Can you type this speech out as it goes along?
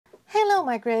Hello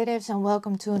my creatives and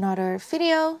welcome to another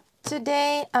video.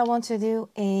 Today I want to do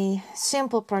a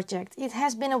simple project. It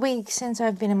has been a week since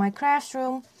I've been in my crafts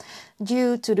room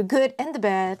due to the good and the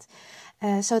bad.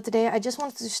 So today I just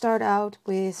wanted to start out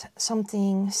with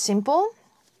something simple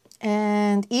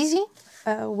and easy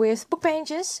with book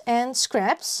pages and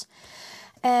scraps.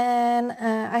 And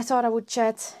I thought I would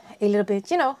chat a little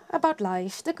bit, about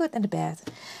life, the good and the bad.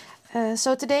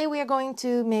 So today we are going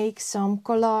to make some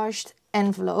collaged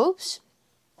envelopes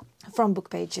from book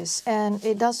pages, and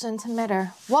it doesn't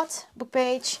matter what book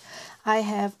page. I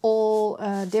have all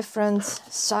different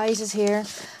sizes here.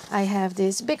 I have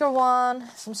this bigger one,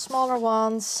 some smaller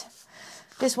ones.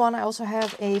 This one, I also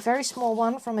have a very small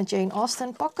one from a Jane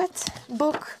Austen pocket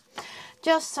book.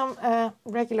 Just some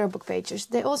regular book pages.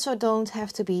 They also don't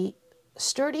have to be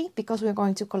sturdy because we're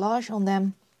going to collage on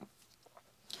them.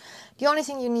 The only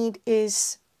thing you need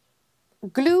is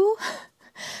glue.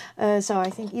 So I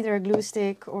think either a glue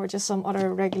stick or just some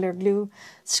other regular glue,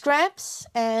 scraps,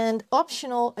 and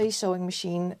optional a sewing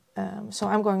machine. So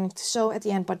I'm going to sew at the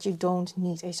end, but you don't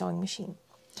need a sewing machine.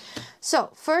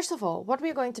 So first of all, what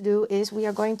we're going to do is we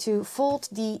are going to fold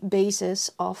the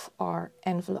bases of our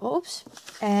envelopes.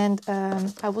 And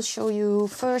I will show you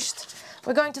first,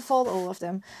 we're going to fold all of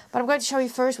them, but I'm going to show you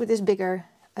first with this bigger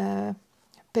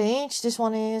page. This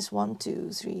one is 1, 2,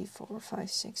 3, 4,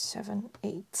 5, 6, 7,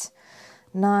 8,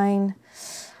 9,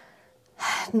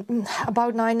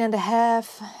 about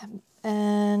 9.5,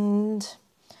 and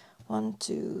 1,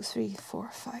 2, 3, 4,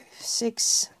 5,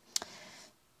 6,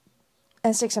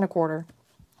 and 6.25,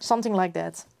 something like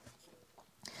that.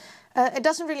 It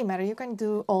doesn't really matter, you can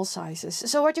do all sizes.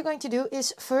 So what you're going to do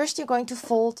is first you're going to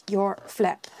fold your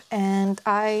flap, and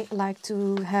I like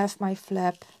to have my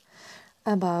flap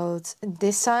about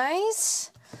this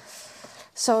size.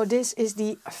 So this is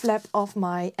the flap of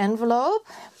my envelope,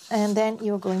 and then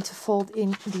you're going to fold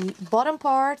in the bottom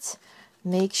part.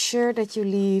 Make sure that you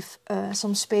leave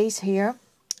some space here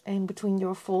in between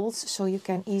your folds so you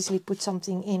can easily put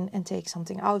something in and take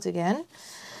something out again.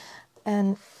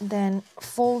 And then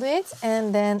fold it,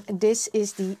 and then this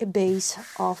is the base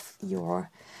of your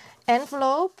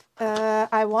envelope.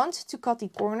 I want to cut the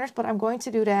corners, but I'm going to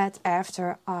do that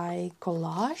after I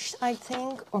collage, I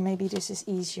think, or maybe this is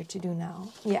easier to do now.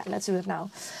 Yeah, let's do it now.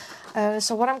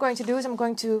 So what I'm going to do is I'm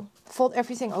going to fold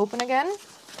everything open again,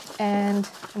 and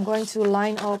I'm going to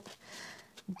line up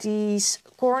these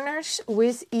corners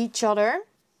with each other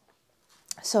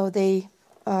so they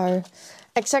are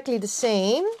exactly the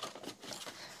same.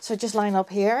 So just line up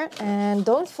here and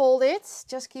don't fold it,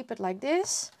 just keep it like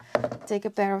this. Take a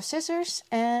pair of scissors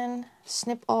and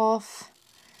snip off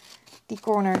the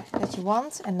corner that you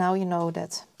want. And now you know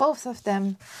that both of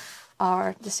them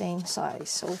are the same size.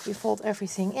 So if we fold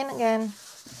everything in again,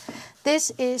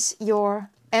 this is your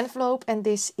envelope and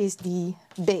this is the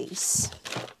base.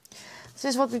 This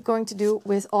is what we're going to do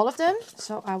with all of them.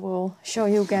 So I will show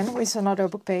you again with another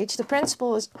book page. The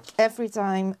principle is every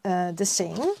time the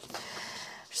same.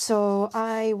 So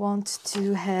I want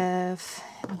to have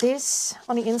this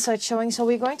on the inside showing. So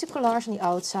we're going to collage on the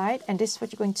outside, and this is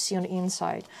what you're going to see on the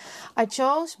inside. I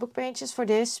chose book pages for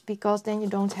this because then you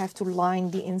don't have to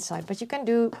line the inside, but you can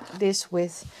do this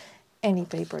with any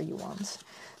paper you want.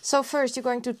 So first you're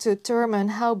going to determine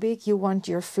how big you want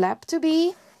your flap to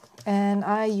be. And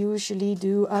I usually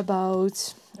do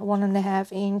about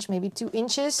 1.5 inch, maybe 2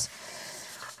 inches.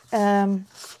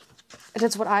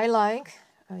 That's what I like.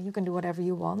 You can do whatever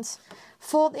you want.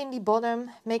 Fold in the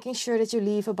bottom, making sure that you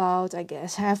leave about, I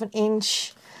guess, 1/2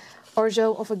 inch or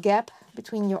so of a gap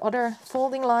between your other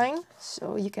folding line.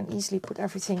 So you can easily put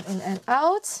everything in and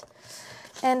out.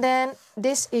 And then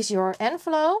this is your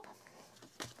envelope.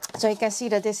 So you can see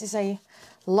that this is a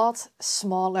lot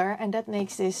smaller, and that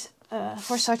makes this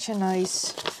for such a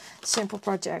nice, simple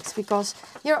project, because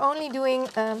you're only doing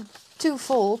 2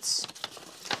 folds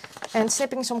and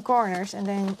snipping some corners, and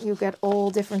then you get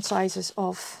all different sizes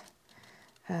of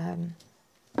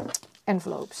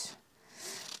envelopes.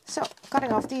 So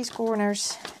cutting off these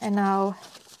corners, and now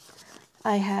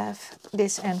I have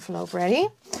this envelope ready.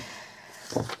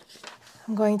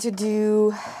 I'm going to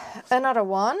do another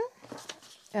one.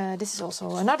 This is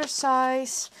also another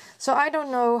size. So I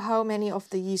don't know how many of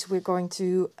these we're going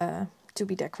to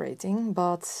be decorating,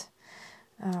 but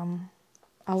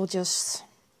I will just,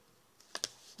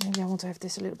 maybe I want to have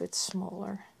this a little bit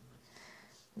smaller.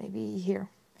 Maybe here.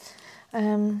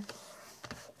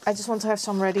 I just want to have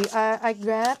some ready. I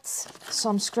grabbed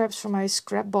some scraps from my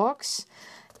scrap box,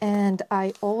 and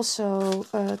I also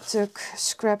took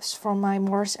scraps from my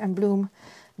Morris and Bloom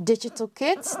digital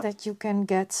kit that you can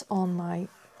get on my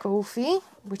Ko-fi,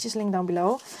 which is linked down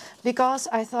below, because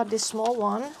I thought this small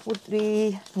one would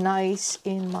be nice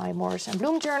in my Morris and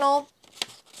Bloom journal.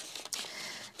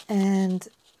 And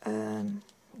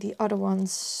the other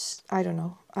ones, I don't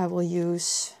know, I will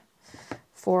use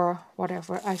for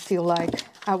whatever I feel like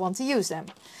I want to use them.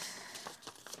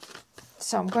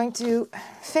 So I'm going to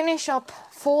finish up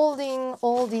folding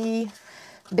all the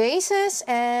bases,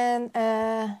 and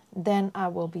then I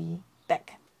will be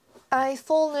back. I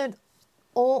folded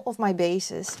all of my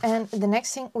bases, and the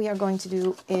next thing we are going to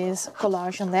do is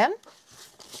collage on them.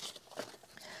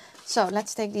 So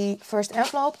let's take the first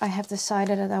envelope. I have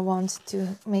decided that I want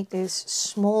to make this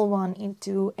small one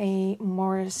into a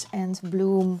Morris and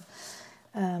Bloom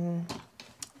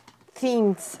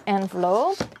themed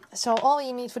envelope. So all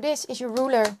you need for this is your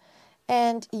ruler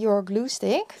and your glue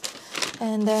stick,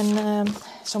 and then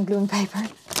some gluing paper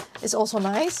is also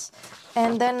nice.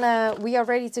 And then we are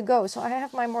ready to go. So I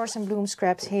have my Morris and Bloom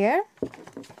scraps here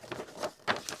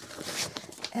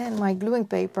and my gluing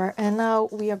paper, and now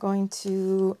we are going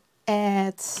to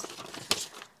add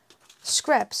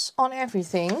scraps on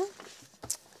everything.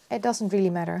 It doesn't really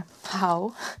matter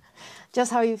how,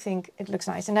 just how you think it looks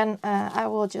nice. And then I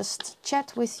will just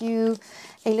chat with you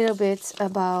a little bit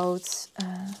about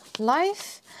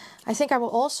life. I think I will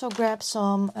also grab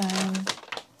some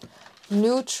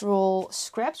neutral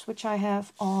scraps, which I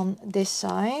have on this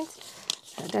side,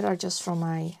 that are just from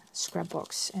my scrap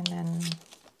box. And then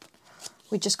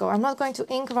we just go. I'm not going to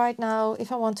ink right now.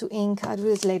 If I want to ink, I'll do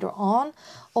this later on.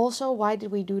 Also, why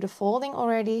did we do the folding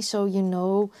already? So you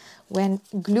know when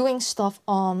gluing stuff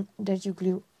on that you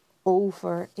glue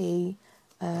over a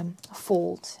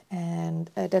fold, and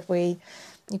that way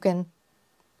you can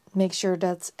make sure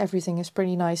that everything is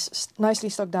pretty nicely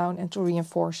stuck down, and to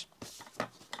reinforce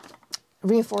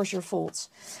your folds.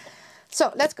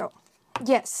 So let's go.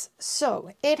 Yes,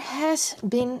 so it has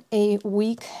been a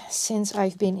week since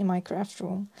I've been in my craft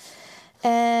room,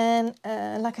 and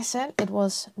like I said, it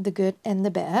was the good and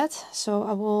the bad. So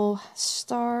I will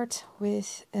start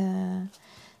with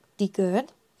the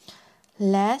good.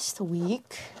 Last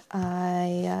week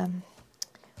I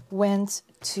went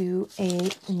to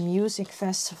a music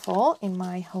festival in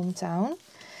my hometown,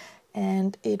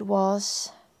 and it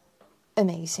was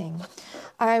amazing.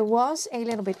 I was a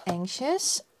little bit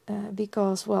anxious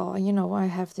because, well, you know, I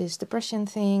have this depression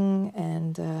thing,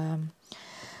 and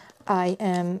I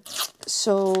am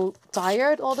so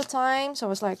tired all the time. So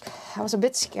I was a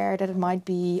bit scared that it might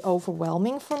be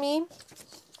overwhelming for me.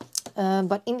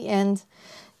 But in the end,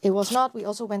 it was not. We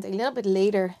also went a little bit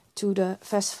later to the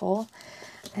festival.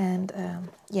 And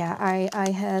yeah,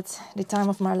 I had the time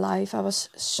of my life. I was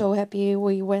so happy.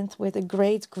 We went with a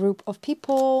great group of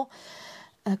people.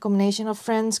 A combination of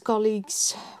friends,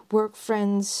 colleagues, work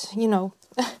friends, you know,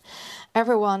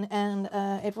 everyone. And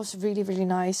it was really, really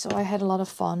nice. So I had a lot of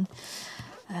fun.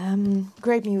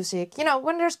 Great music. You know,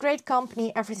 when there's great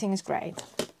company, everything is great.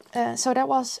 So that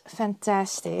was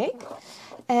fantastic.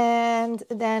 And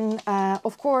then,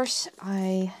 of course,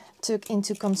 I took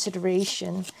into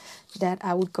consideration that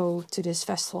I would go to this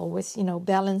festival with, you know,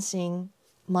 balancing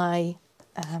my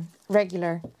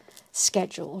regular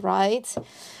schedule, right?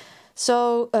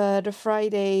 So the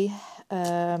Friday,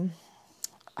 I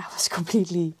was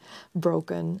completely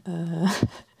broken.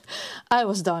 I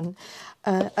was done.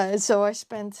 So I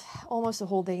spent almost the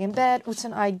whole day in bed. Oets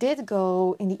and I did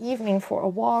go in the evening for a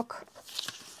walk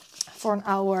for an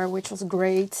hour, which was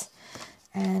great.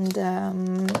 And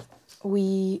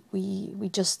we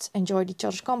just enjoyed each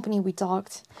other's company. We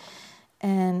talked,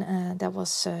 and that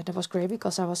was great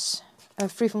because I was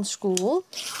free from school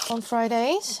on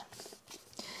Fridays.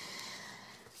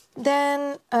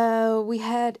 Then we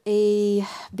had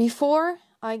before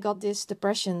I got this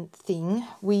depression thing,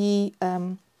 we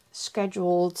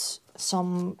scheduled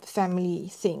some family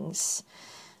things.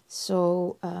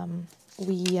 So I'm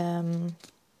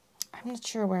not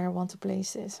sure where I want to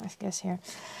place this, I guess here.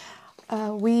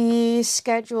 We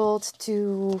scheduled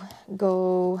to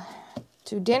go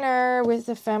to dinner with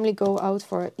the family, go out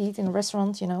for eat in a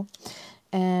restaurant, you know,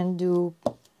 and do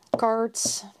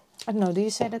cards. I don't know, do you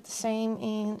say that the same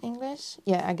in English?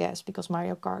 Yeah, I guess, because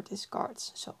Mario Kart is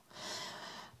cards. So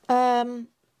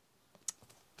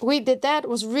we did that. It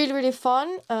was really, really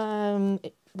fun.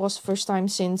 It was the first time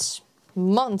since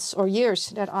months or years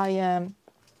that I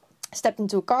stepped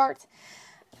into a kart.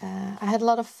 I had a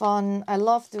lot of fun. I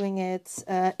love doing it.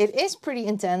 It is pretty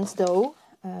intense though,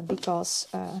 because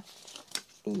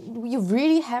you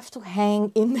really have to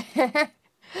hang in there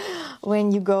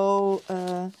when you go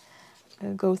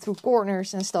through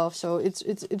corners and stuff. So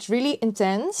it's really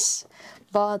intense,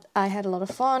 but I had a lot of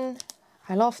fun.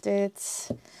 I loved it.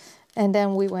 And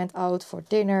then we went out for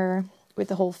dinner with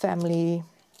the whole family.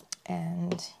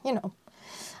 And, you know,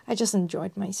 I just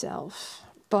enjoyed myself.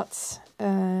 But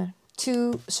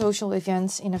 2 social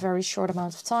events in a very short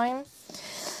amount of time.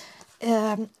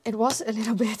 It was a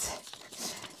little bit,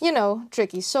 you know,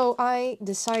 tricky. So I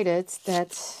decided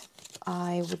that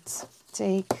I would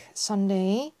take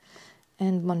Sunday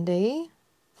and Monday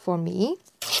for me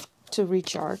to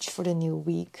recharge for the new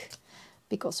week.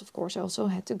 Because, of course, I also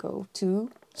had to go to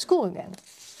school again.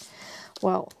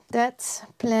 Well, that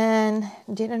plan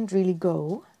didn't really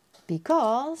go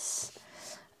because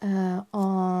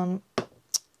on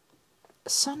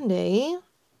Sunday,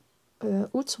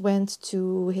 Oets went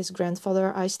to his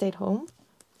grandfather. I stayed home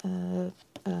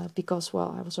because,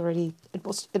 well, I was already,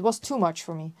 it was too much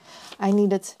for me. I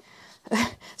needed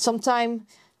some time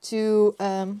to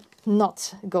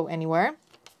not go anywhere,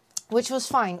 which was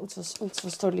fine. Oets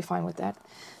was totally fine with that.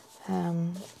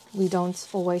 We don't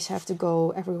always have to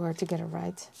go everywhere together,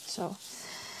 right? So,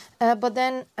 but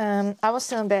then I was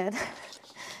still in bed,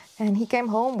 and he came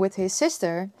home with his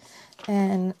sister,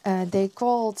 and they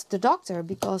called the doctor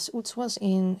because Oets was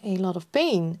in a lot of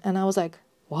pain, and I was like,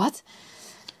 what?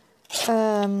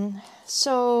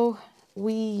 So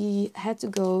we had to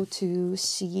go to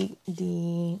see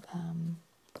the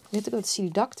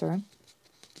doctor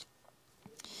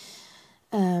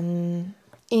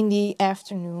in the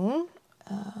afternoon.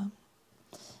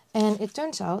 And it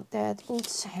turns out that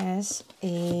Oets has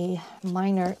a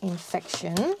minor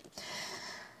infection.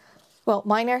 Well,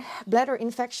 minor bladder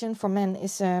infection for men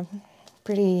is a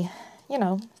pretty, you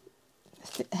know,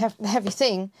 heavy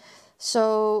thing.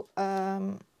 So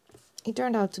he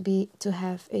turned out to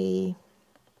have an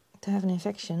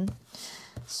infection.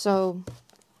 So,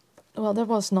 well, that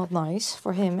was not nice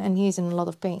for him, and he's in a lot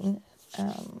of pain.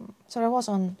 So that was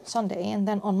on Sunday, and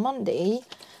then on Monday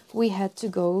we had to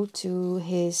go to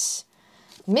his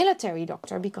military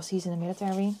doctor because he's in the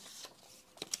military.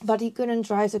 But he couldn't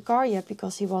drive the car yet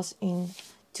because he was in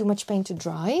too much pain to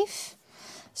drive.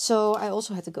 So I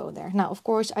also had to go there. Now, of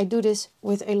course, I do this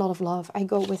with a lot of love. I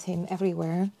go with him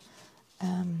everywhere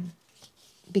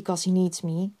because he needs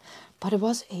me. But it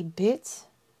was a bit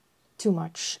too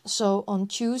much. So on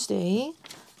Tuesday,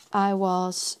 I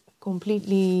was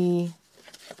completely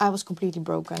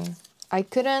broken. I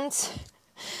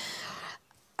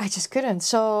just couldn't.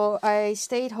 So I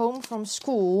stayed home from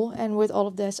school, and with all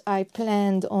of this, I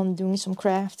planned on doing some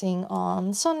crafting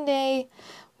on Sunday,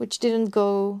 which didn't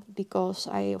go because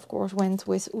I, of course, went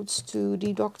with Oets to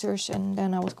the doctors, and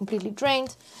then I was completely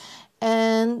drained.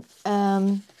 And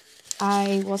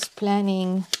I was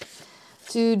planning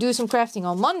to do some crafting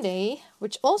on Monday,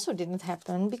 which also didn't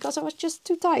happen because I was just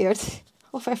too tired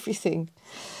of everything.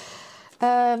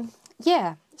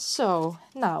 Yeah, so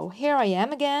now here I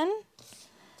am again.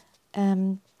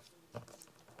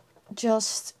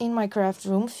 Just in my craft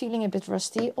room, feeling a bit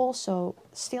rusty, also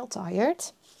still tired.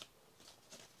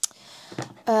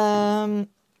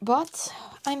 But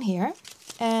I'm here,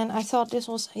 and I thought this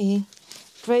was a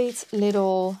great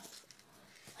little,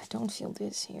 I don't feel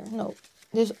this here, no.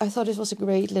 I thought this was a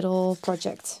great little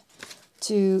project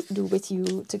to do with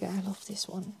you together. I love this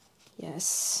one,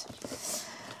 yes.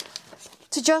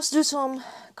 To just do some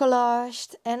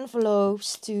collaged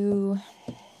envelopes to,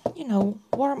 you know,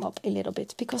 warm up a little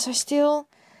bit, because I still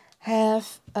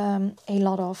have a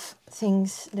lot of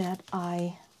things that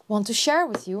I want to share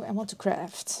with you and want to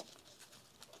craft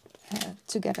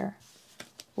together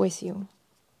with you.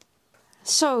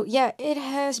 So yeah, it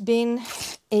has been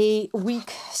a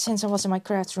week since I was in my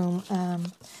craft room,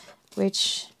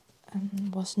 which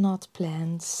was not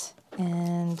planned,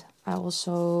 and I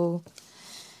also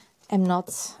am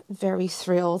not very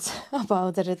thrilled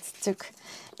about that it took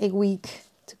a week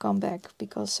to come back,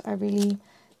 because I really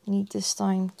need this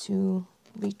time to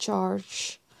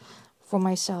recharge for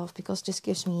myself, because this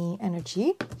gives me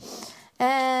energy,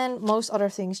 and most other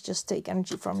things just take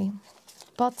energy from me.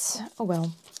 But oh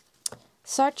well,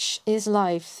 such is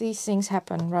life. These things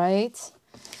happen, right?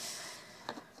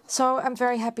 So I'm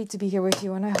very happy to be here with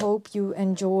you, and I hope you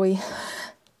enjoy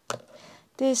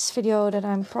this video that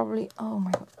I'm probably, oh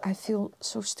my god, I feel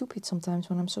so stupid sometimes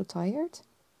when I'm so tired.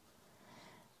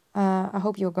 I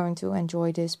hope you're going to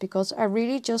enjoy this, because I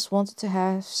really just wanted to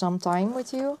have some time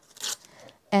with you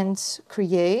and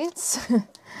create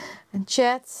and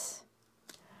chat,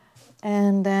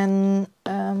 and then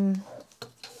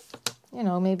you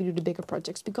know, maybe do the bigger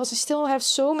projects, because I still have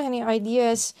so many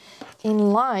ideas in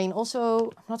line.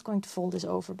 Also, I'm not going to fold this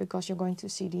over because you're going to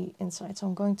see the inside, so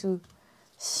I'm going to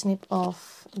snip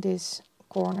off this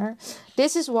corner.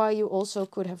 This is why you also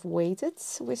could have waited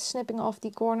with snipping off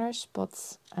the corners,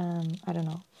 but I don't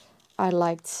know, I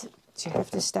liked to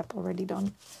have this step already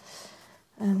done.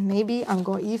 And maybe I'm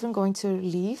even going to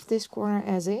leave this corner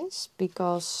as is,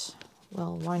 because,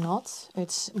 well, why not?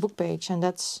 It's book page, and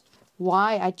that's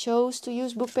why I chose to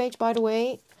use book page, by the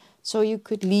way. So you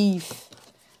could leave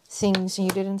things and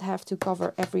you didn't have to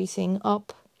cover everything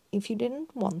up if you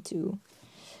didn't want to.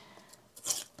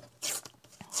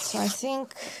 So I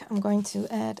think I'm going to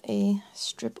add a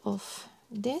strip of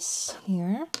this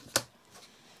here.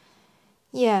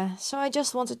 Yeah, so I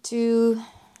just wanted to,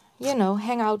 you know,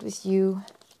 hang out with you,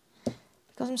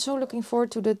 because I'm so looking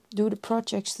forward to do the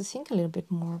projects, to think a little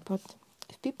bit more. But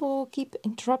if people keep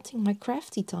interrupting my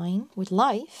crafty time with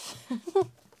life,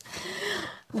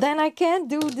 then I can't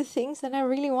do the things that I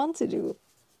really want to do.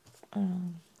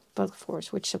 But of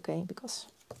course, which is okay, because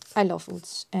I love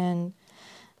Woods, and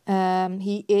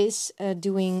he is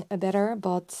doing better,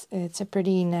 but it's a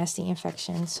pretty nasty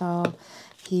infection. So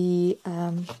he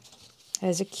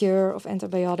has a cure of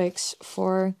antibiotics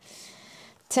for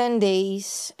 10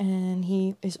 days, and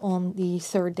he is on the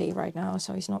 3rd day right now,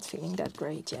 so he's not feeling that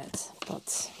great yet,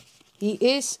 but he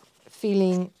is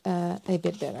feeling a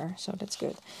bit better, so that's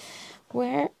good.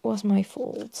 Where was my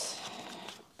fold?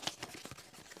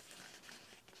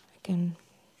 I can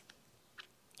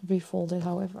refold it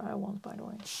however I want, by the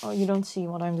way. Oh, you don't see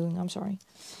what I'm doing, I'm sorry.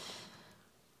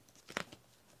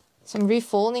 So I'm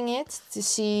refolding it to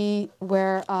see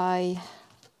where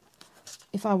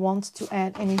if I want to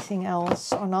add anything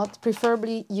else or not.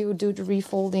 Preferably you do the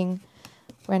refolding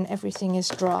when everything is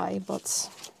dry, but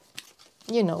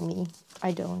you know me,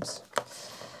 I don't.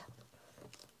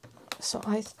 So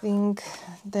I think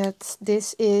that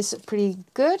this is pretty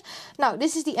good. Now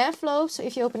this is the envelope, so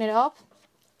if you open it up,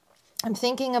 I'm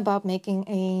thinking about making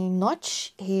a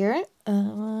notch here.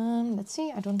 Let's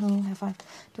see, I don't know,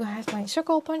 do I have my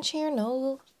circle punch here?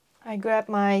 No. I grab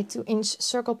my 2-inch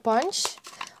circle punch.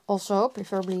 Also,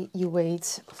 preferably you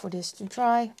wait for this to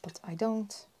dry, but I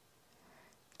don't.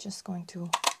 Just going to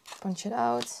punch it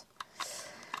out.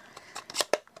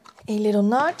 A little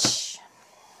notch.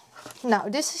 Now,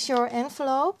 this is your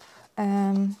envelope.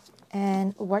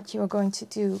 And what you're going to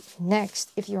do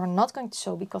next, if you're not going to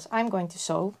sew, because I'm going to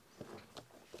sew,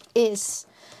 is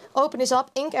open this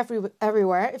up, ink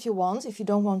everywhere if you want. If you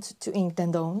don't want to ink,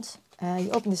 then don't.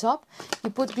 You open this up, you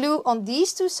put glue on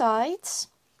these 2 sides,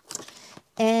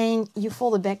 and you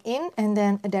fold it back in, and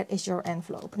then that is your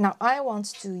envelope. Now I want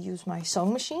to use my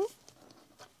sewing machine,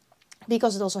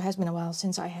 because it also has been a while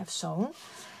since I have sewn,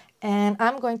 and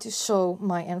I'm going to sew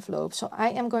my envelope. So I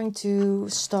am going to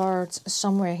start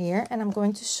somewhere here, and I'm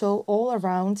going to sew all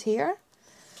around here,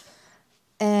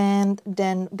 and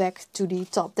then back to the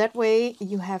top. That way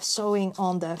you have sewing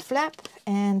on the flap,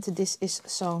 and this is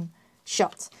sewn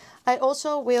shut. I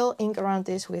also will ink around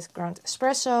this with ground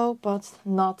espresso, but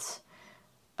not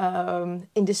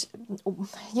in this,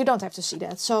 you don't have to see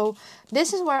that. So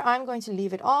this is where I'm going to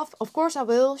leave it off. Of course I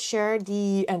will share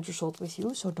the end result with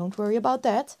you, so don't worry about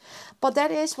that. But that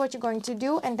is what you're going to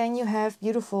do, and then you have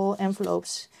beautiful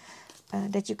envelopes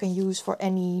that you can use for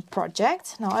any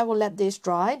project. Now I will let this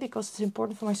dry, because it's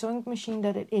important for my sewing machine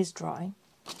that it is dry.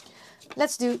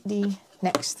 Let's do the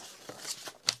next.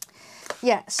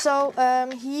 Yeah, so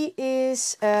he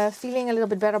is feeling a little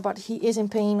bit better, but he is in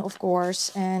pain, of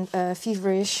course, and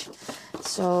feverish.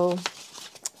 So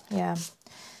yeah,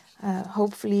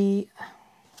 hopefully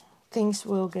things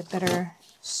will get better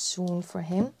soon for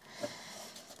him.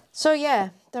 So yeah,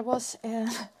 that was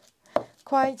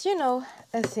quite, you know,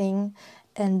 a thing.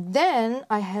 And then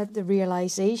I had the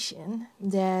realization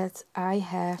that I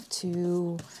have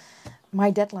to, my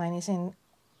deadline is in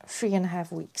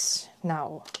 3.5 weeks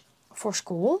now for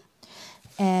school,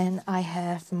 and I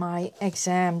have my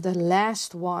exam, the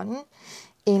last one,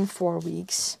 in 4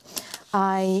 weeks.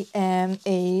 I am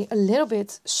a little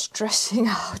bit stressing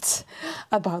out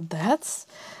about that,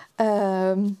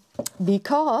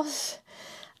 because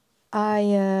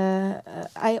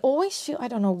I always feel, I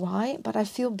don't know why, but I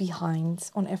feel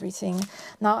behind on everything.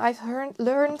 Now I've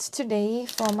learned today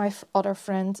from my other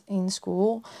friend in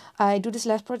school. I do this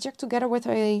last project together with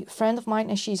a friend of mine,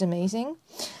 and she's amazing.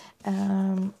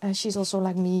 She's also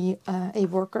like me, a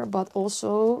worker, but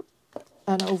also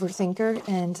an overthinker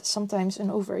and sometimes an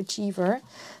overachiever.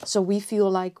 So we feel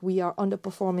like we are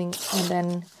underperforming, and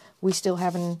then we still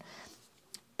have an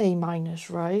A-,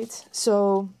 right?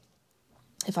 So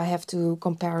if I have to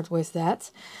compare it with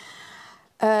that.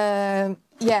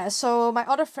 Yeah, so my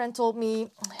other friend told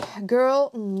me, girl,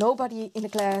 nobody in the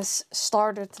class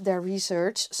started their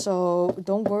research, so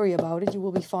don't worry about it, you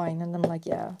will be fine. And I'm like,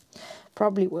 yeah,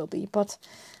 probably will be. But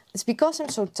it's because I'm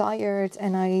so tired,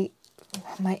 and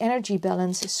my energy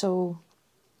balance is so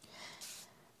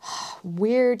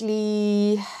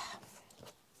weirdly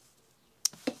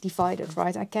divided,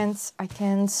 right? I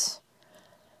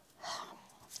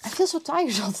feel so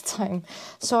tired all the time.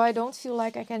 So I don't feel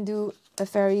like I can do a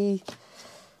very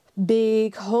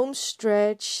big home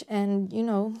stretch and, you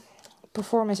know,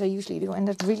 perform as I usually do. And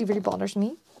that really, really bothers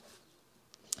me.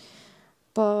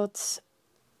 But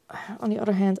on the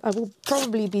other hand, I will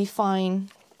probably be fine.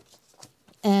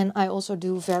 And I also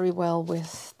do very well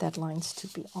with deadlines, to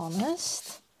be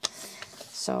honest.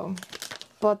 So,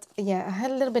 but yeah, I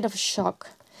had a little bit of a shock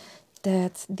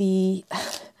that the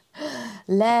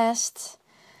last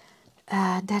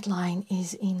deadline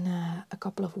is in a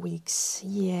couple of weeks.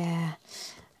 Yeah,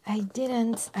 I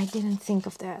didn't think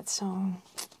of that. So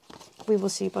we will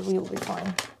see, but we will be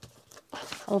fine.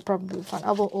 I will probably be fine.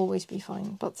 I will always be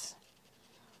fine, but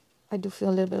I do feel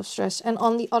a little bit of stress. And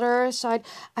on the other side,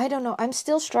 I don't know. I'm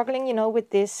still struggling, you know,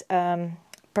 with this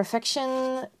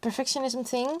perfectionism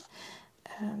thing,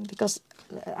 because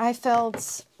I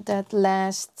felt that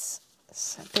last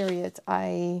period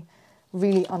I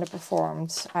really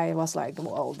underperformed. I was like,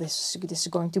 well, this is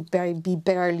going to be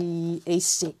barely a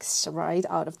 6, right,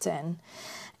 out of 10.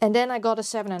 And then I got a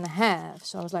 7.5.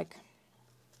 So I was like,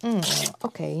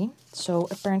 okay. So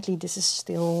apparently this is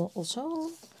still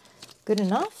also good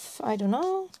enough. I don't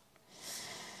know.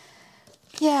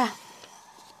 Yeah.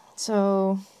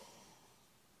 So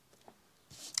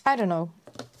I don't know.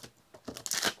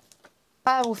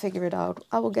 I will figure it out.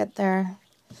 I will get there.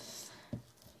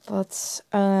 But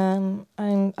I'm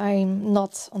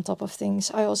not on top of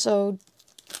things. I also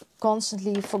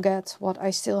constantly forget what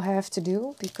I still have to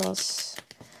do because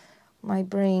my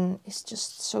brain is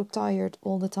just so tired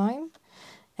all the time.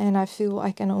 And I feel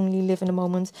I can only live in the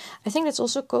moment. I think that's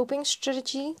also a coping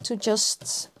strategy to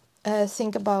just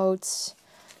think about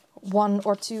 1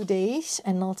 or 2 days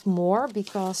and not more.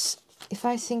 Because if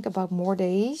I think about more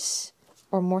days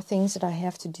or more things that I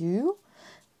have to do,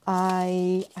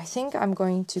 I think I'm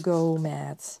going to go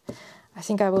mad. I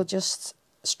think I will just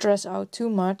stress out too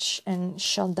much and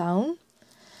shut down.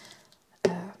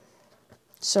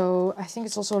 So I think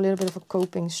it's also a little bit of a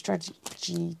coping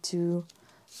strategy to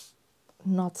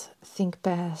not think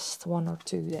past 1 or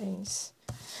 2 days.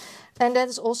 And that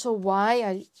is also why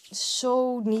I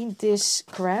so need this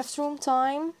craft room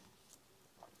time.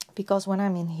 Because when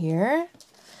I'm in here,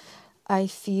 I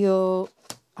feel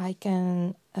I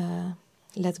can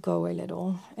let go a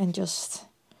little and just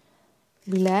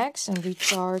relax and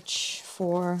recharge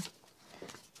for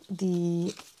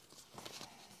the,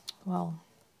 well,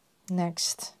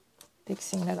 next big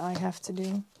thing that I have to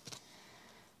do.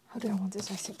 How do I want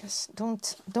this? I think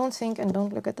don't think and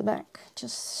don't look at the back.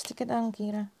 Just stick it down,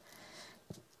 Kyra.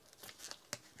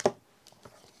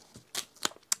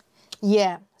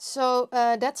 Yeah, so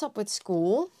that's up with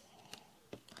school.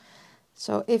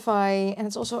 So if and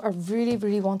it's also, I really,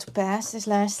 really want to pass this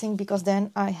last thing because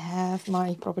then I have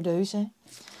my propedeuse.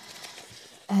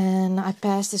 And I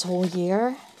passed this whole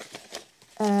year.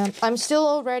 I'm still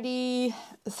already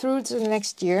through to the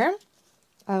next year.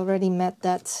 I already met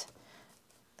that,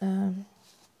 how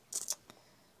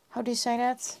do you say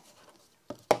that?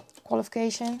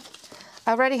 Qualification.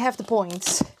 I already have the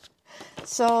points.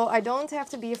 So I don't have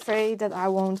to be afraid that I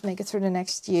won't make it through the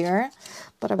next year.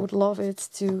 But I would love it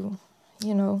to,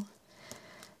 you know,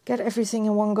 get everything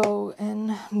in one go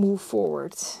and move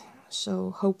forward.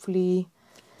 So hopefully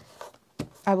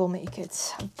I will make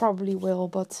it. I probably will,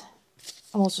 but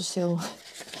I'm also still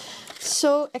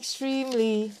so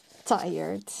extremely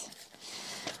tired.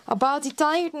 About the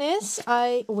tiredness,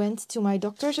 I went to my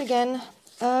doctor's again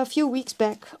a few weeks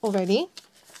back already.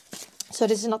 So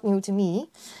this is not new to me.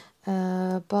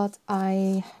 But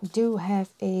I do have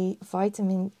a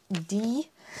vitamin D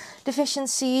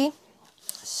deficiency.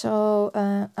 So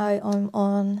I am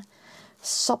on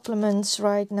supplements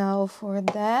right now for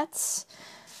that.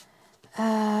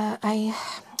 I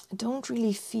don't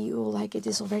really feel like it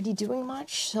is already doing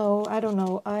much. So I don't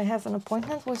know. I have an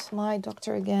appointment with my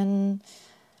doctor again,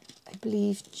 I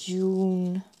believe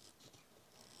June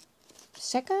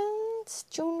 2nd,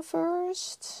 June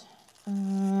 1st.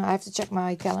 I have to check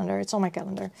my calendar. It's on my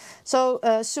calendar. So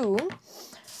soon.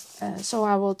 So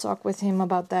I will talk with him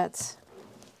about that.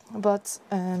 But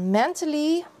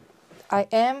mentally, I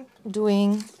am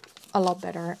doing a lot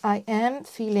better. I am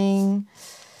feeling...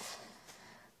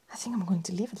 I think I'm going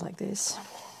to leave it like this.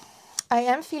 I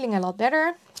am feeling a lot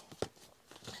better.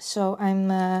 So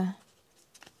I'm...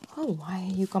 Oh, why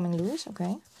are you coming loose?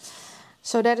 Okay.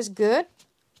 So that is good.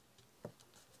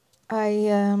 I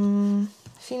am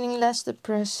feeling less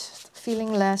depressed.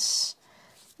 Feeling less...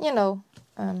 You know...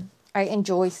 I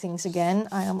enjoy things again.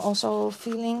 I am also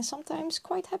feeling sometimes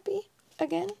quite happy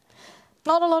again.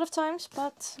 Not a lot of times,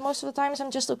 but most of the times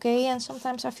I'm just okay, and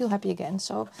sometimes I feel happy again.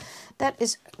 So that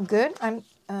is good. I'm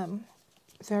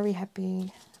very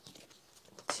happy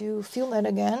to feel that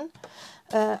again.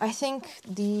 I think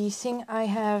the thing I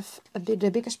have the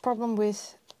biggest problem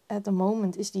with at the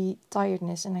moment is the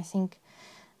tiredness, and I think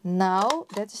now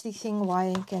that is the thing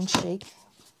why I can shake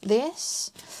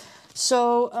this.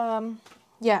 So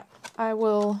yeah, I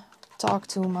will talk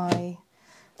to my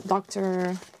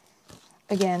doctor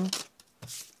again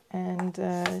and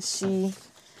see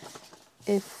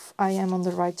if I am on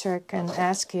the right track, and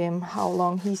ask him how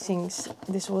long he thinks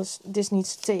this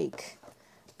needs to take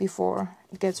before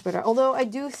it gets better. Although I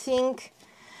do think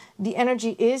the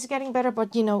energy is getting better,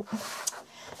 but you know,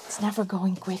 it's never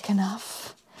going quick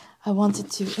enough. I want it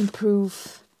to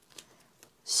improve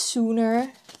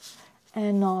sooner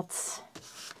and not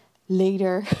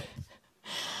later.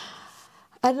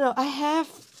 I don't know, I have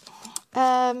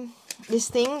this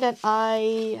thing that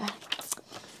I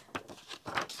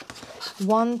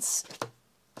want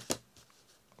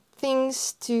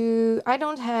things to... I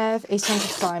don't have a sense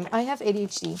of time. I have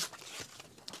ADHD.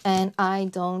 And I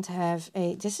don't have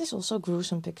a... This is also a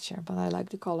gruesome picture, but I like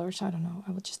the colors. I don't know.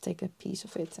 I will just take a piece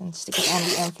of it and stick it on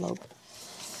the envelope.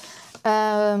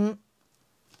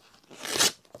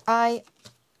 I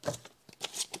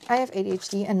have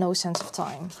ADHD and no sense of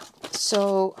time.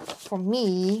 So for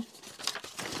me,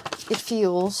 it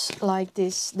feels like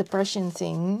this depression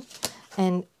thing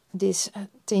and this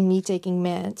me taking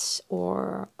meds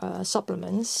or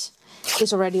supplements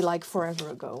is already like forever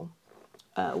ago.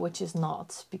 Which is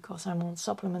not, because I'm on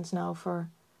supplements now for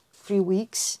 3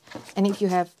 weeks. And if you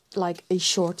have like a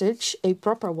shortage, a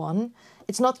proper one,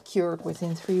 it's not cured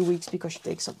within 3 weeks because you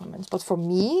take supplements. But for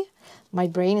me, my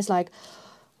brain is like,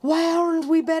 why aren't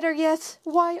we better yet?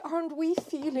 Why aren't we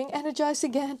feeling energized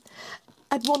again?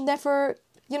 It will never,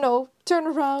 you know, turn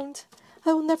around.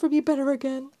 I will never be better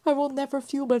again. I will never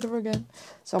feel better again.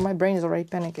 So my brain is already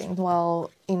panicking.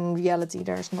 While in reality,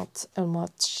 there's not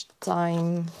much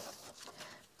time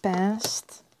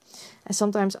past. And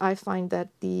sometimes I find that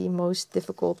the most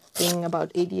difficult thing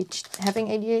about having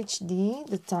ADHD,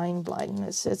 the time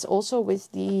blindness. It's also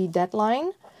with the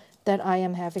deadline that I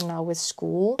am having now with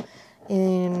school.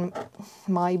 In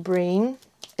my brain,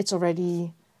 it's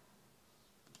already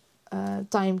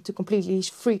time to completely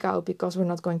freak out because we're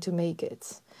not going to make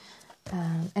it.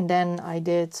 And then I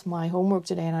did my homework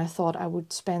today and I thought I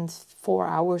would spend 4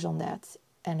 hours on that.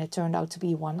 And it turned out to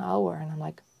be 1 hour. And I'm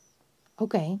like,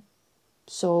 okay,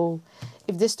 so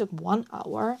if this took 1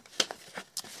 hour,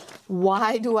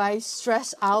 why do I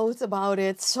stress out about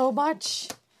it so much?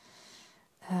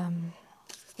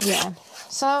 Yeah,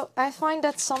 so I find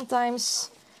that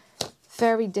sometimes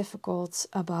very difficult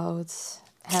about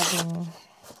having,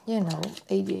 you know,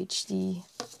 ADHD.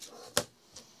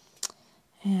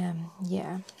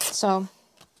 Yeah, so,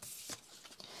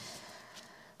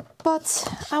 but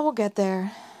I will get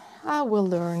there. I will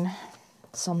learn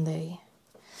someday.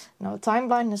 No, time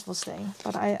blindness will stay.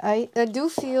 But I do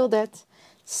feel that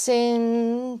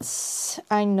since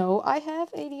I know I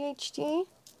have ADHD,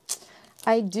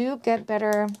 I do get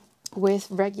better with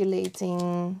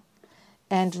regulating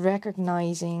and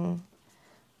recognizing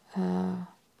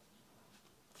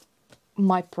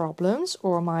my problems,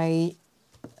 or my,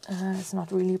 it's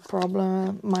not really a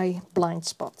problem, my blind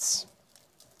spots.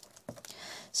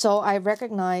 So I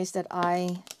recognize that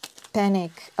I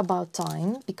panic about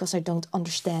time because I don't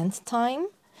understand time.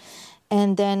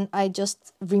 And then I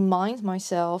just remind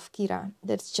myself, Kyra,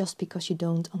 that's just because you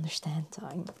don't understand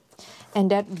time. And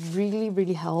that really,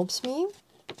 really helps me.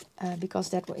 Because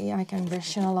that way I can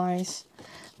rationalize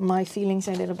my feelings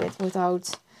a little bit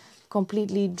without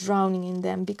completely drowning in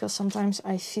them. Because sometimes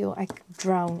I feel I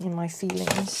drown in my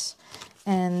feelings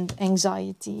and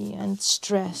anxiety and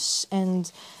stress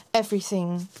and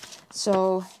everything.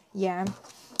 So yeah,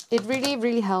 it really,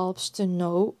 really helps to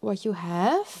know what you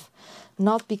have.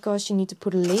 Not because you need to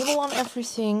put a label on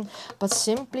everything, but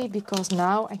simply because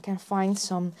now I can find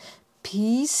some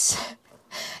peace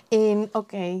in,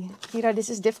 okay, Kyra, this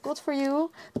is difficult for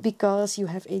you because you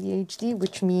have ADHD,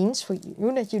 which means for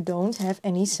you that you don't have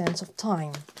any sense of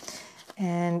time.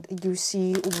 And you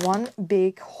see one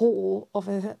big whole of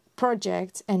a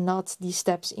project and not the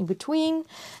steps in between.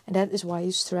 And that is why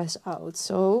you stress out.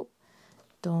 So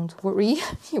don't worry,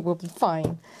 you will be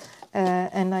fine.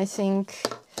 And I think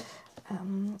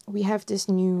we have this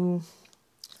new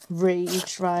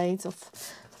rage, right? Of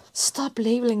stop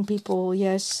labeling people.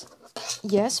 Yes,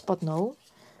 yes, but no.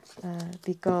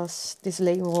 because this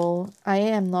label, I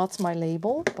am not my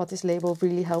label, but this label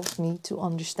really helped me to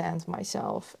understand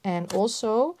myself. And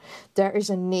also there is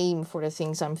a name for the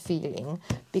things I'm feeling,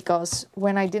 because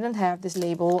when I didn't have this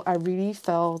label, I really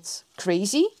felt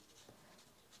crazy,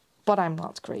 but I'm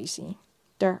not crazy.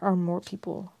 There are more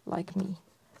people like me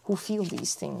who feel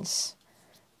these things.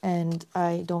 And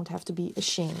I don't have to be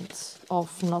ashamed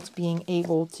of not being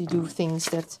able to do things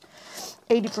that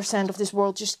 80% of this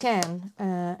world just can.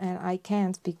 And I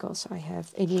can't because I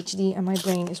have ADHD and my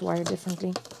brain is wired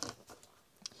differently.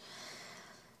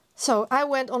 So I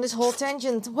went on this whole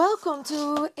tangent. Welcome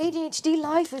to ADHD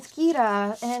Live with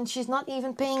Kyra. And she's not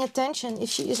even paying attention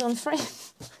if she is on frame.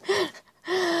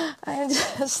 I'm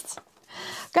just...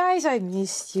 Guys, I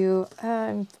missed you.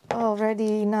 I'm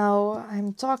already now,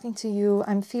 I'm talking to you.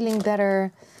 I'm feeling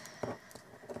better.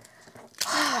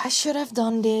 I should have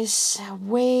done this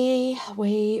way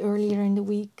earlier in the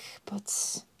week.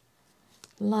 But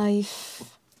life,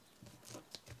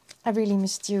 I really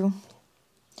missed you.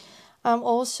 I'm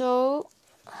also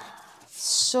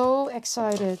so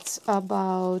excited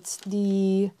about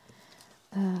the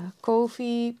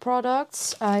coffee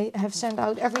products. I have sent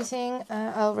out everything.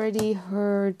 I already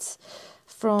heard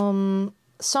from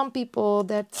some people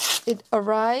that it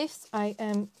arrived. I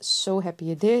am so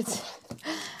happy it did.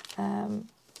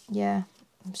 Yeah,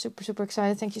 I'm super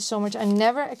excited. Thank you so much. I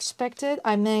never expected,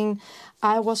 I mean,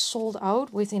 I was sold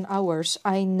out within hours.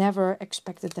 I never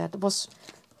expected that. It was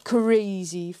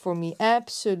crazy for me,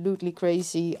 absolutely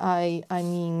crazy. I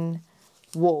mean,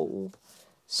 whoa.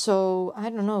 So, I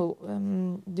don't know,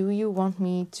 do you want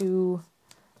me to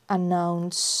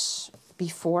announce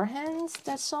beforehand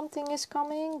that something is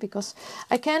coming? Because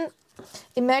I can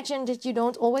imagine that you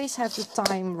don't always have the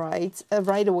time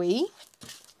right away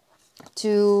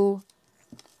to,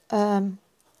 you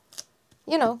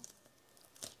know,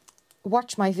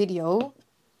 watch my video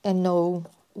and know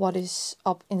what is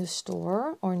up in the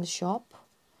store or in the shop.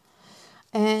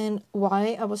 And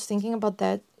why I was thinking about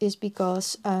that is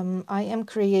because I am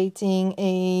creating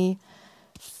a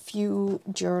few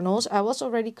journals. I was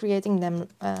already creating them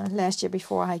last year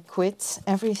before I quit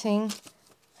everything.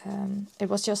 It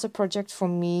was just a project for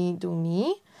me,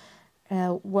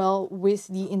 well, with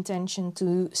the intention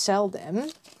to sell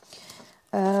them.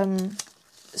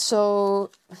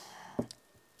 So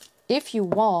if you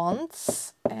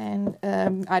want, and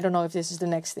I don't know if this is the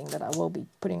next thing that I will be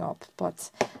putting up, but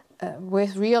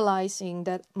with realizing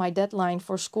that my deadline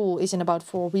for school is in about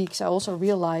 4 weeks, I also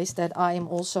realized that I am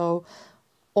also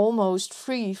almost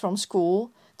free from school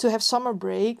to have summer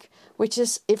break, which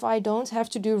is if I don't have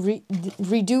to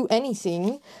redo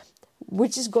anything,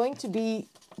 which is going to be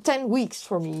 10 weeks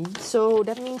for me. So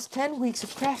that means 10 weeks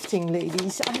of crafting,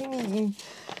 ladies. I mean,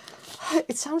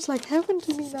 it sounds like heaven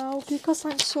to me now because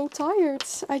I'm so tired.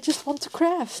 I just want to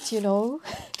craft, you know,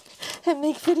 and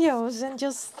make videos and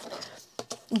just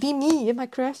be me in my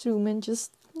craft room and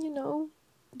just, you know,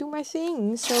 do my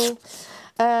thing. So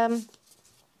I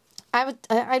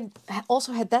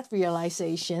also had that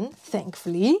realization,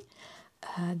 thankfully,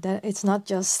 that it's not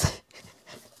just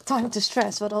time to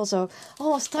stress, but also,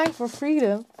 oh, it's time for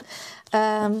freedom.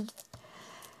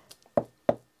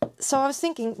 So I was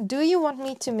thinking, do you want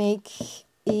me to make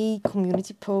a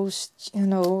community post, you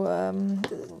know,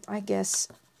 I guess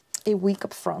a week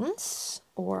up front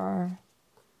or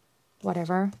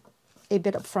whatever, a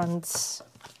bit up front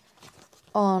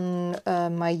on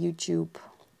my YouTube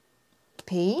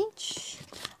page?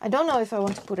 I don't know if I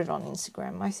want to put it on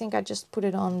Instagram. I think I just put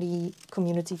it on the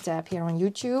community tab here on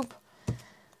YouTube.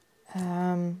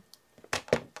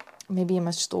 Maybe in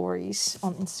my stories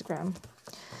on Instagram.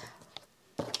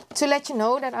 To let you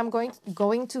know that I'm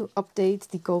going to update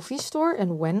the Ko-fi store,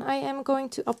 and when I am going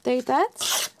to update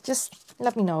that, just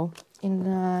let me know in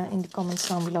the comments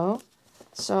down below,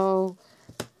 so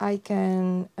I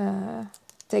can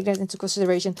take that into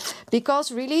consideration.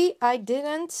 Because really, I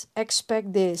didn't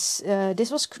expect this.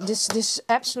 This is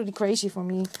absolutely crazy for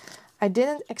me. I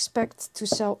didn't expect to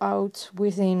sell out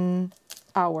within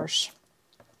hours.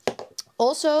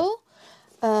 Also,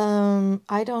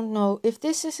 I don't know if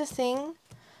this is a thing.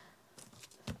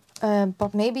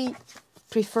 But maybe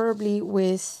preferably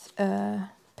with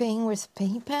paying with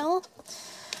PayPal.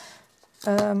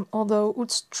 Although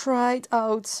Oots tried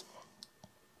out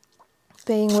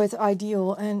paying with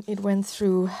Ideal and it went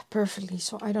through perfectly.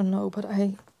 So I don't know, but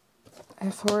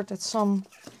I've heard that some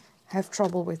have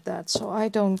trouble with that. So I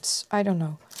don't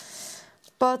know.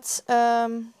 But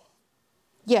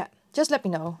yeah, just let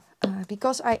me know.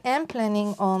 Because I am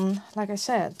planning on, like I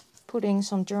said, putting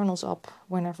some journals up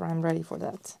whenever I'm ready for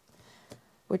that.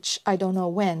 Which I don't know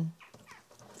when,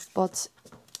 but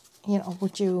you know,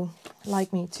 would you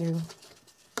like me to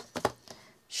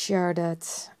share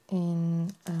that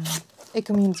in a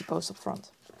community post up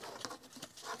front?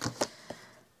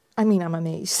 I mean, I'm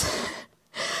amazed.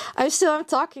 I'm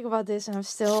talking about this and I'm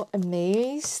still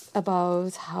amazed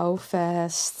about how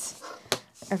fast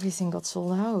everything got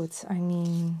sold out. I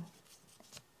mean,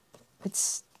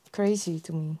 it's crazy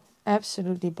to me.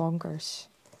 Absolutely bonkers.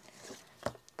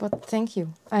 But thank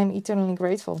you. I'm eternally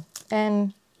grateful.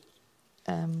 And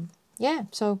yeah,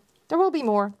 so there will be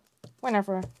more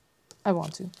whenever I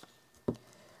want to.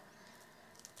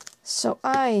 So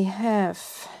I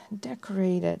have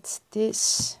decorated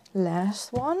this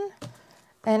last one.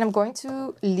 And I'm going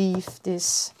to leave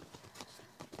this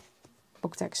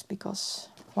book text because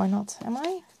why not? Am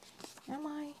I?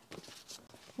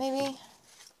 Maybe?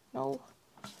 No.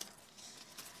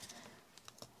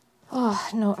 Oh,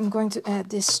 no, I'm going to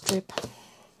add this strip.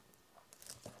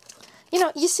 You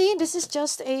know, you see, this is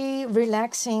just a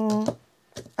relaxing,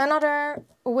 another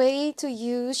way to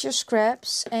use your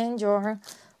scraps and your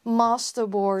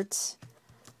masterboard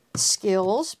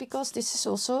skills, because this is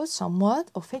also somewhat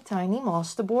of a tiny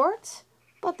masterboard,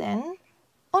 but then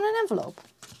on an envelope.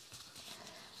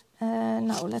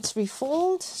 Now let's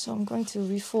refold. So I'm going to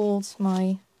refold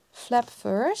my flap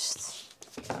first.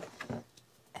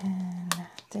 And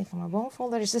take my bone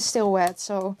folder. This is still wet,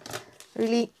 so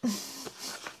really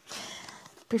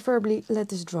preferably let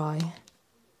this dry.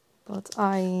 But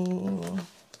I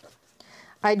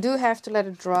do have to let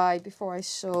it dry before I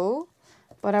sew.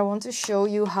 But I want to show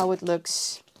you how it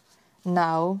looks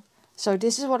now. So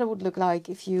this is what it would look like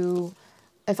if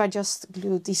I just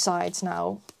glued these sides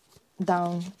now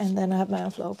down and then I have my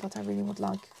envelope. But I really would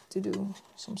like to do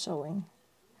some sewing.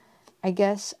 I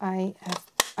guess I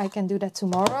can do that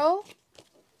tomorrow.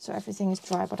 So everything is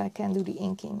dry, but I can do the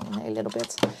inking in a little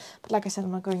bit. But like I said,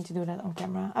 I'm not going to do that on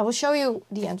camera. I will show you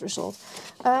the end result.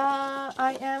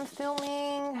 I am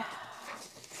filming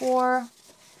for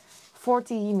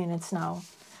 40 minutes now.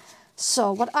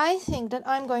 So what I think that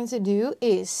I'm going to do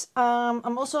is,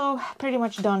 I'm also pretty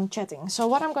much done chatting. So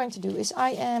what I'm going to do is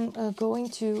I am going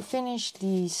to finish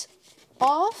these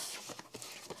off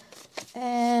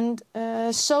and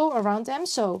sew around them.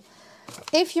 So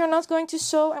if you're not going to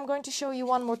sew, I'm going to show you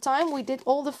one more time. We did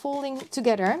all the folding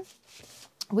together.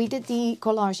 We did the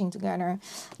collaging together.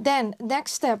 Then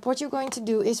next step, what you're going to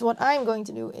do is, what I'm going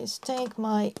to do is take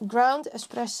my ground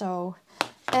espresso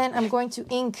and I'm going to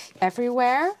ink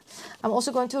everywhere. I'm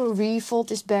also going to refold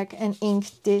this back and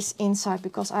ink this inside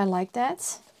because I like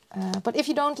that. But if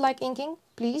you don't like inking,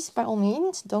 please, by all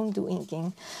means, don't do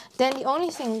inking. Then the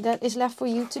only thing that is left for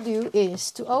you to do is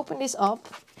to open this up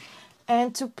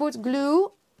and to put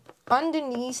glue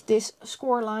underneath this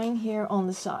score line here on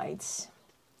the sides.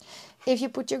 If you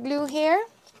put your glue here,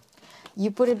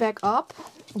 you put it back up,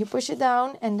 you push it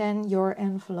down, and then your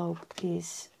envelope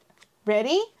is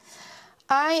ready.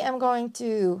 I am going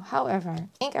to, however,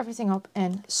 ink everything up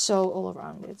and sew all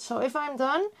around it. So if I'm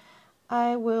done,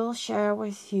 I will share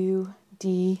with you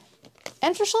the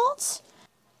end results.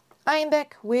 I am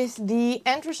back with the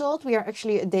end result. We are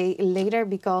actually a day later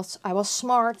because I was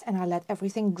smart and I let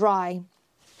everything dry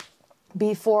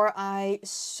before I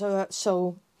use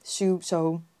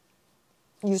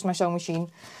my sewing machine.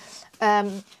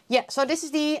 Yeah, so this is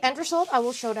the end result. I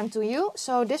will show them to you.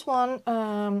 So this one,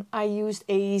 I used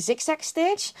a zigzag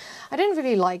stitch. I didn't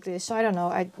really like this, so I don't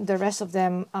know. The rest of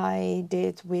them I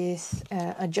did with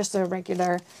just a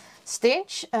regular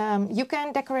stitch. You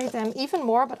can decorate them even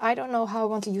more, but I don't know how I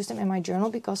want to use them in my journal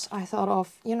because I thought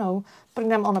of, you know, putting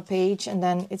them on a page and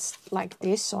then it's like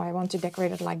this. So I want to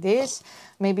decorate it like this.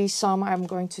 Maybe some I'm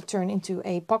going to turn into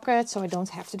a pocket so I don't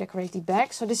have to decorate the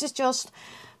back. So this is just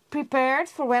prepared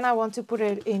for when I want to put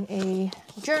it in a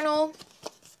journal.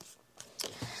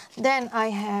 Then I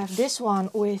have this one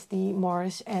with the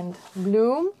Morris and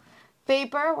Bloom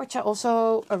paper, which I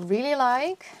also really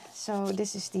like. So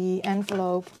this is the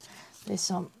envelope with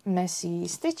some messy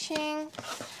stitching.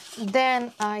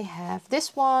 Then I have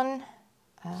this one,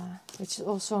 which is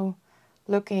also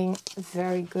looking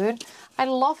very good. I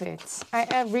love it.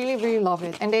 I really, really love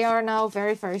it. And they are now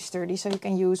very, very sturdy, so you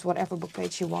can use whatever book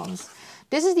page you want.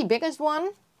 This is the biggest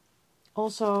one.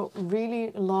 Also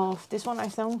really love this one. I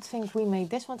don't think we made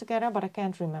this one together, but I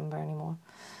can't remember anymore.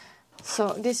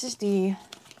 So this is the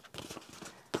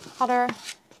other,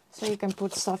 so you can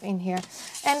put stuff in here.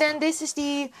 And then this is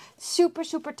the super,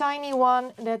 super tiny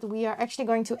one that we are actually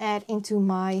going to add into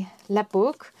my lap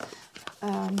book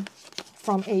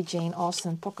from a Jane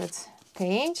Austen pocket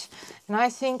page, and I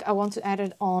think I want to add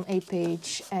it on a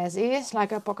page as is,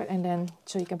 like a pocket, and then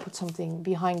so you can put something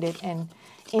behind it and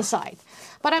inside.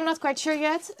 But I'm not quite sure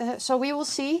yet, so we will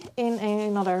see in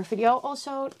another video.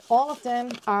 Also, all of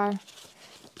them are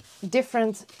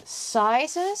different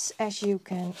sizes, as you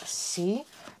can see,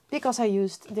 because I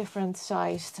used different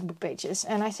sized book pages,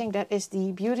 and I think that is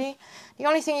the beauty. The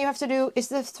only thing you have to do is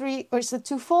the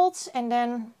two folds, and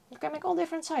then you can make all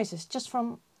different sizes just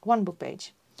from one book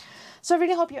page. So I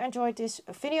really hope you enjoyed this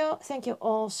video. Thank you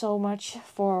all so much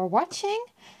for watching,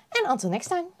 and until next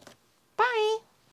time, bye!